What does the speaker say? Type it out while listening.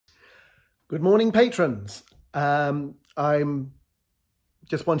Good morning, patrons. I'm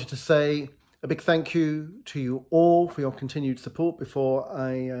just wanted to say a big thank you to you all for your continued support before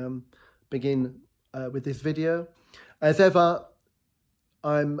I begin with this video. As ever,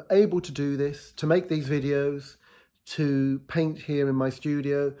 I'm able to do this, to make these videos, to paint here in my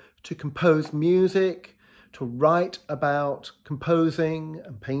studio, to compose music, to write about composing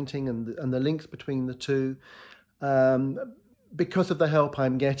and painting and the links between the two, because of the help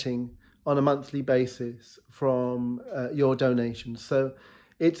I'm getting on a monthly basis from your donations. So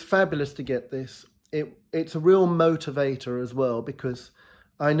it's fabulous to get this. It's a real motivator as well, because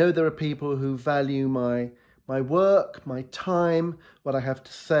I know there are people who value my work, my time, what I have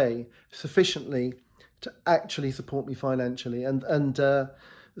to say sufficiently to actually support me financially. And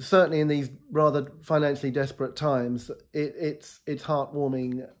certainly in these rather financially desperate times, it's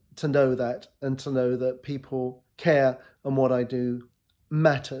heartwarming to know that, and to know that people care and what I do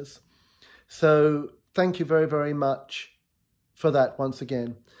matters. So thank you very, very much for that once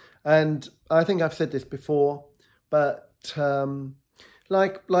again. And I think I've said this before, but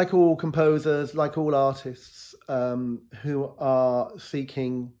like all composers, like all artists who are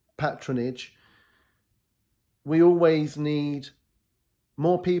seeking patronage, we always need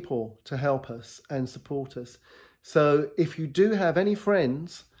more people to help us and support us. So if you do have any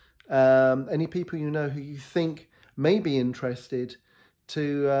friends, any people you know who you think may be interested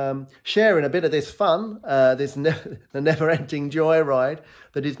to share in a bit of this fun, the never-ending joyride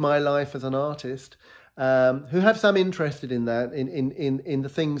that is my life as an artist, who have some interest in that, in the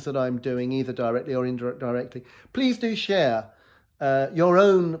things that I'm doing, either directly or indirectly, please do share your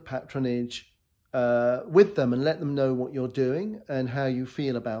own patronage with them and let them know what you're doing and how you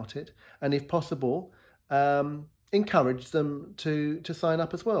feel about it. And if possible, encourage them to sign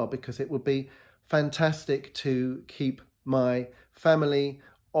up as well, because it would be fantastic to keep my family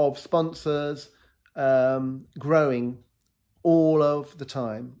of sponsors growing all of the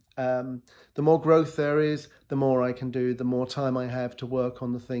time. The more growth there is, the more I can do, the more time I have to work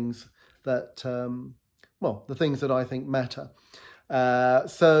on the things that, the things that I think matter.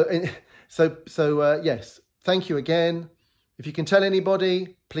 Yes, thank you again. If you can tell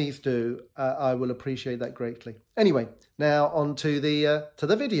anybody, please do. I will appreciate that greatly. Anyway, now on to the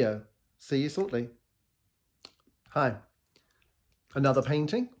video. See you shortly. Hi. Another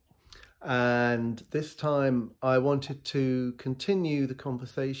painting, and this time I wanted to continue the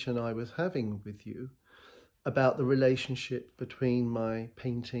conversation I was having with you about the relationship between my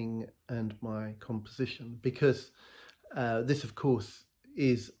painting and my composition, because this of course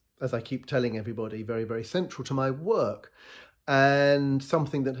is, as I keep telling everybody, very, very central to my work, and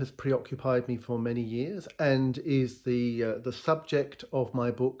something that has preoccupied me for many years, and is the subject of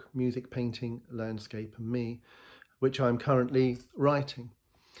my book, Music, Painting, Landscape and Me, which I'm currently writing.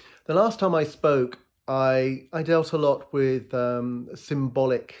 The last time I spoke, I dealt a lot with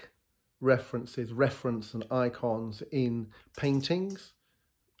symbolic reference and icons in paintings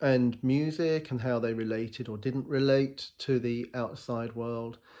and music, and how they related or didn't relate to the outside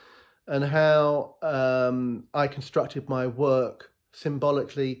world, and how I constructed my work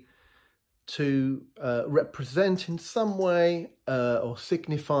symbolically to represent in some way or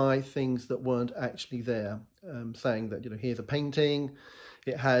signify things that weren't actually there. Saying that, here's a painting,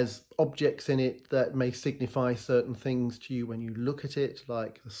 it has objects in it that may signify certain things to you when you look at it,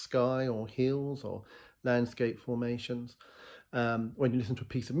 like the sky or hills or landscape formations. When you listen to a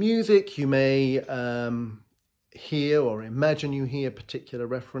piece of music, you may hear or imagine you hear particular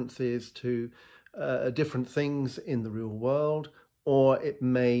references to different things in the real world, or it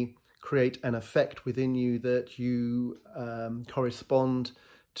may create an effect within you that you correspond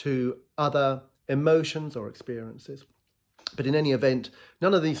to other emotions or experiences. But in any event,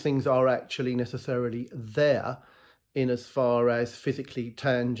 none of these things are actually necessarily there in as far as physically,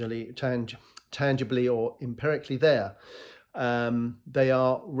 tangibly or empirically there. They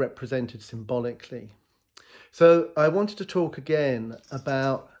are represented symbolically. So I wanted to talk again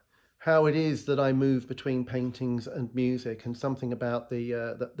about how it is that I move between paintings and music, and something about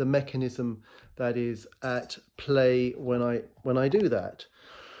the mechanism that is at play when I do that.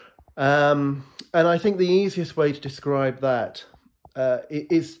 And I think the easiest way to describe that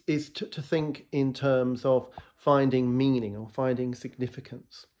is to think in terms of finding meaning or finding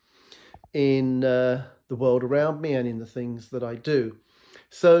significance in the world around me and in the things that I do.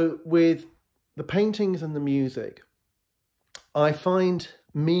 So with the paintings and the music, I find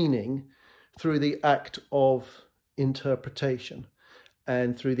meaning through the act of interpretation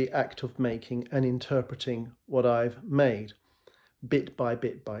and through the act of making and interpreting what I've made, bit by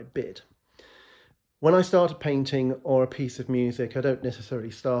bit by bit. When I start a painting or a piece of music, I don't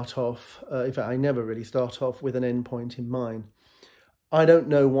necessarily start off, in fact, I never really start off with an endpoint in mind. I don't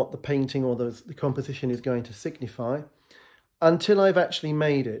know what the painting or the composition is going to signify until I've actually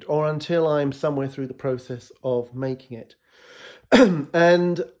made it, or until I'm somewhere through the process of making it.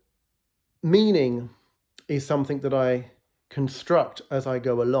 And meaning is something that I construct as I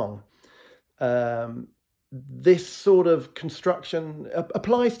go along. This sort of construction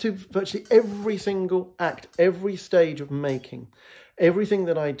applies to virtually every single act, every stage of making. Everything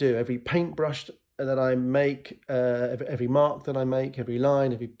that I do, every paintbrush that I make, every mark that I make, every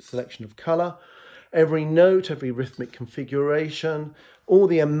line, every selection of colour, every note, every rhythmic configuration, all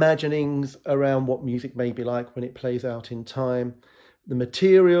the imaginings around what music may be like when it plays out in time, the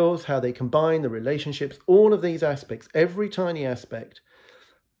materials, how they combine, the relationships, all of these aspects, every tiny aspect,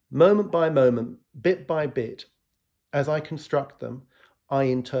 moment by moment, bit by bit, as I construct them, I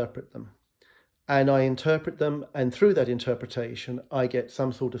interpret them. And I interpret them, and through that interpretation, I get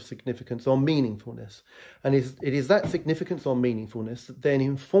some sort of significance or meaningfulness. And it is that significance or meaningfulness that then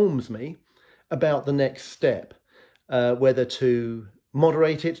informs me about the next step, whether to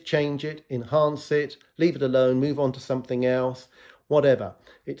moderate it, change it, enhance it, leave it alone, move on to something else, whatever.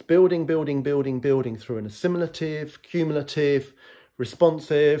 It's building, building, building, building through an assimilative, cumulative,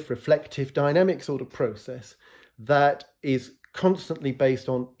 responsive, reflective, dynamic sort of process that is constantly based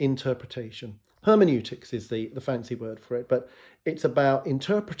on interpretation. Hermeneutics is the fancy word for it, but it's about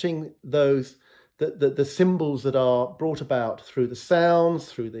interpreting those, the symbols that are brought about through the sounds,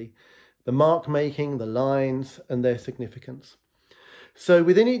 through the mark making, the lines and their significance. So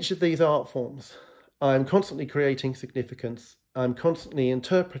within each of these art forms, I'm constantly creating significance. I'm constantly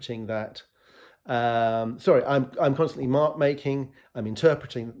interpreting that. I'm constantly mark making, I'm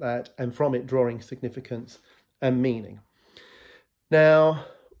interpreting that, and from it drawing significance and meaning. Now,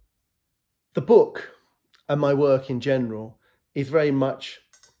 the book and my work in general is very much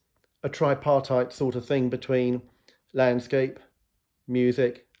a tripartite sort of thing between landscape,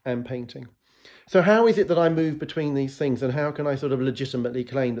 music and painting. So how is it that I move between these things, and how can I sort of legitimately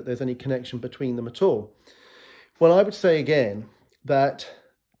claim that there's any connection between them at all? Well, I would say again that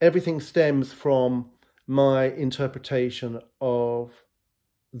everything stems from my interpretation of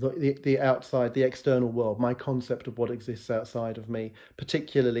the outside, the external world, my concept of what exists outside of me,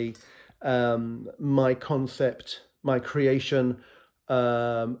 particularly my concept, my creation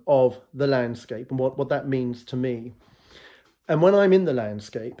of the landscape and what that means to me. And when I'm in the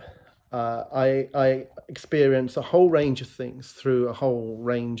landscape, I experience a whole range of things through a whole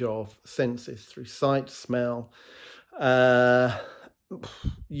range of senses, through sight, smell,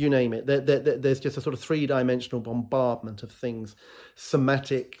 you name it. There's just a sort of three-dimensional bombardment of things,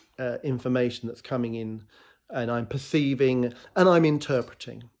 somatic information that's coming in, and I'm perceiving and I'm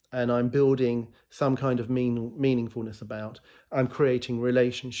interpreting and I'm building some kind of meaningfulness about. I'm creating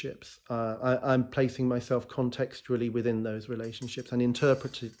relationships. I'm placing myself contextually within those relationships and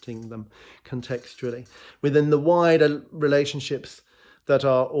interpreting them contextually within the wider relationships that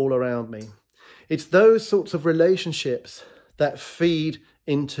are all around me. It's those sorts of relationships that feed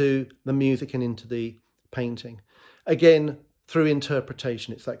into the music and into the painting. Again, through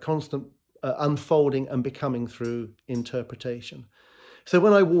interpretation. It's that constant unfolding and becoming through interpretation. So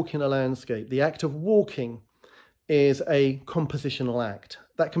when I walk in a landscape, the act of walking is a compositional act.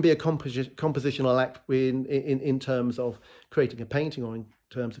 That can be a compositional act in terms of creating a painting or in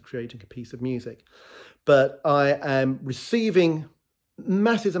terms of creating a piece of music. But I am receiving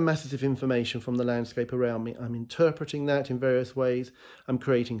masses and masses of information from the landscape around me. I'm interpreting that in various ways. I'm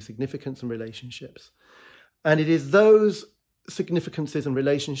creating significance and relationships. And it is those significances and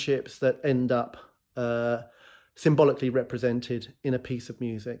relationships that end up symbolically represented in a piece of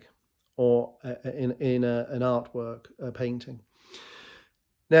music or in an artwork, a painting.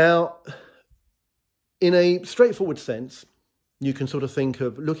 Now, in a straightforward sense, you can sort of think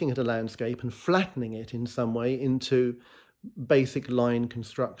of looking at a landscape and flattening it in some way into basic line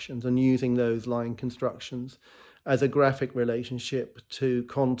constructions and using those line constructions as a graphic relationship to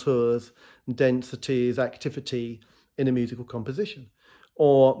contours, densities, activity in a musical composition.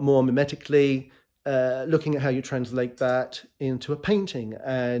 Or more mimetically, looking at how you translate that into a painting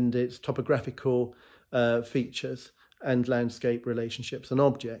and its topographical features and landscape relationships and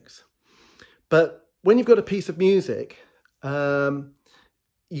objects. But when you've got a piece of music,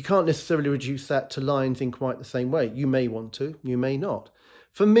 you can't necessarily reduce that to lines in quite the same way. You may want to, you may not.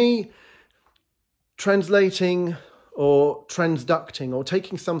 For me, translating or transducting or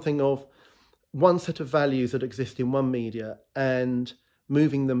taking something of one set of values that exist in one media and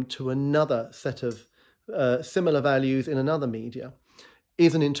moving them to another set of similar values in another media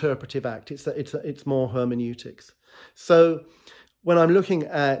is an interpretive act. It's more hermeneutics. So when I'm looking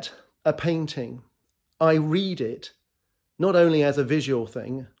at a painting, I read it not only as a visual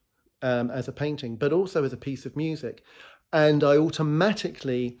thing, as a painting, but also as a piece of music. And I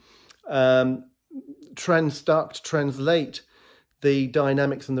automatically translate the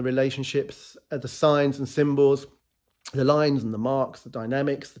dynamics and the relationships, the signs and symbols, the lines and the marks, the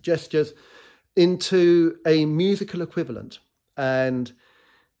dynamics, the gestures, into a musical equivalent. And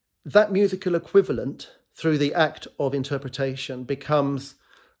that musical equivalent, through the act of interpretation, becomes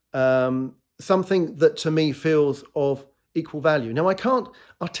something that to me feels of equal value. Now, I can't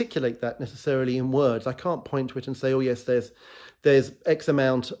articulate that necessarily in words. I can't point to it and say, oh yes, there's X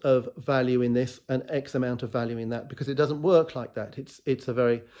amount of value in this and X amount of value in that, because it doesn't work like that. It's a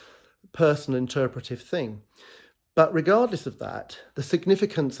very personal interpretive thing. But regardless of that, the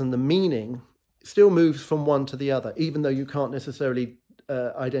significance and the meaning still moves from one to the other, even though you can't necessarily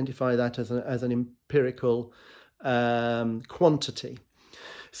identify that as an empirical quantity.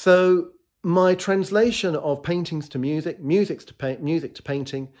 So my translation of paintings to music, music to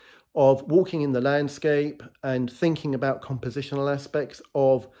painting, of walking in the landscape and thinking about compositional aspects,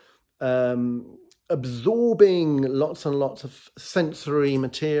 of absorbing lots and lots of sensory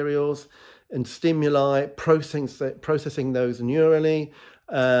materials and stimuli, processing those neurally,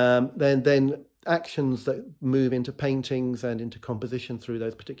 then actions that move into paintings and into composition through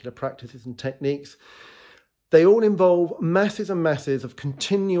those particular practices and techniques. They all involve masses and masses of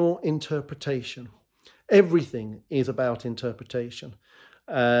continual interpretation. Everything is about interpretation.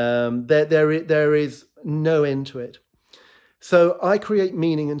 There is no end to it. So I create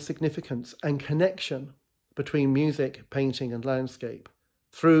meaning and significance and connection between music, painting and landscape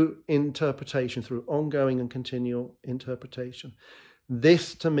through interpretation, through ongoing and continual interpretation.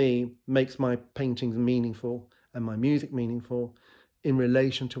 This, to me, makes my paintings meaningful and my music meaningful in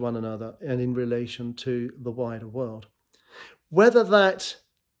relation to one another and in relation to the wider world. Whether that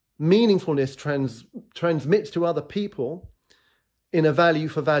meaningfulness transmits to other people in a value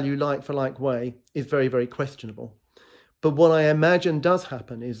for value, like for like way is very, very questionable. But what I imagine does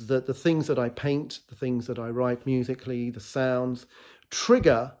happen is that the things that I paint, the things that I write musically, the sounds,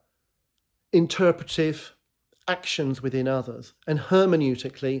 trigger interpretive actions within others. And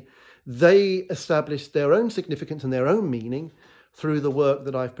hermeneutically, they establish their own significance and their own meaning through the work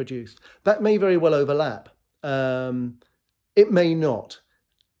that I've produced. That may very well overlap. It may not,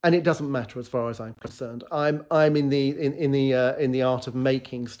 and it doesn't matter as far as I'm concerned. I'm in the art of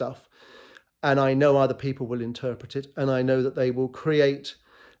making stuff, and I know other people will interpret it, and I know that they will create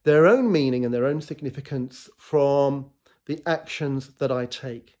their own meaning and their own significance from the actions that I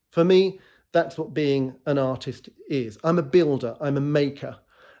take. For me, that's what being an artist is. I'm a builder, I'm a maker.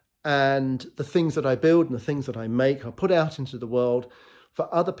 And the things that I build and the things that I make are put out into the world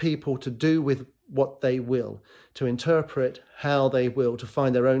for other people to do with what they will, to interpret how they will, to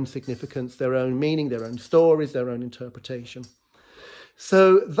find their own significance, their own meaning, their own stories, their own interpretation.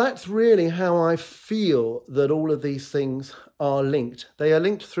 So that's really how I feel that all of these things are linked. They are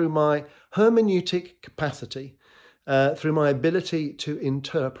linked through my hermeneutic capacity, through my ability to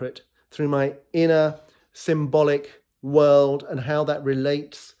interpret, through my inner symbolic world and how that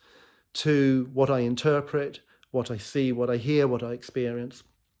relates to what I interpret, what I see, what I hear, what I experience.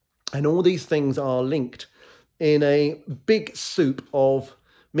 And all these things are linked in a big soup of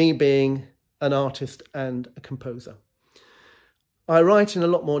me being an artist and a composer. I write in a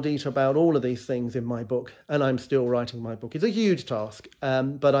lot more detail about all of these things in my book, and I'm still writing my book. It's a huge task,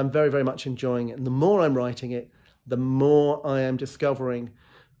 but I'm very, very much enjoying it. And the more I'm writing it, the more I am discovering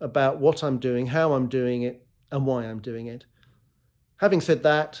about what I'm doing, how I'm doing it, and why I'm doing it. Having said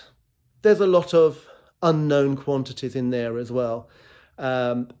that, there's a lot of unknown quantities in there as well.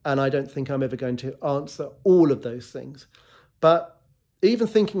 And I don't think I'm ever going to answer all of those things. But even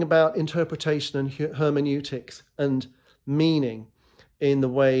thinking about interpretation and hermeneutics and meaning in the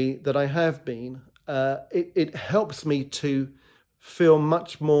way that I have been, it helps me to feel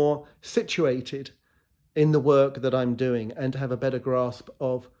much more situated in the work that I'm doing and to have a better grasp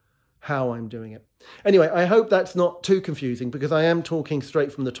of how I'm doing it. Anyway, I hope that's not too confusing, because I am talking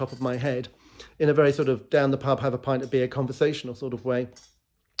straight from the top of my head in a very sort of down the pub, have a pint of beer, conversational sort of way.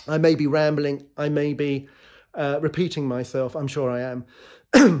 I may be rambling, I may be repeating myself, I'm sure I am,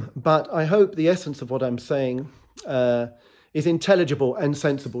 but I hope the essence of what I'm saying is intelligible and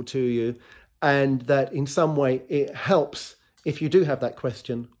sensible to you, and that in some way it helps if you do have that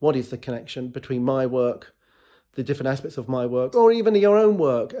question, what is the connection between my work, the different aspects of my work, or even your own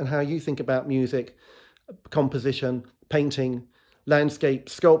work and how you think about music, composition, painting, landscape,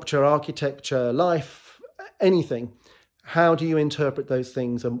 sculpture, architecture, life, anything. how do you interpret those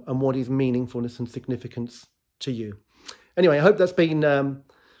things, and what is meaningfulness and significance to you? Anyway, I hope that's been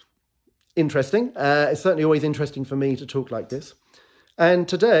interesting. It's certainly always interesting for me to talk like this. And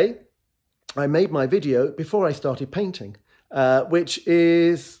today, I made my video before I started painting, which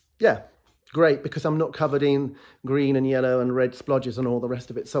is, yeah, great, because I'm not covered in green and yellow and red splodges and all the rest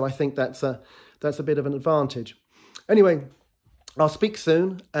of it. So I think that's a bit of an advantage. Anyway, I'll speak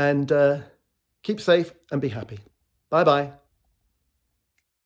soon, and keep safe and be happy. Bye-bye.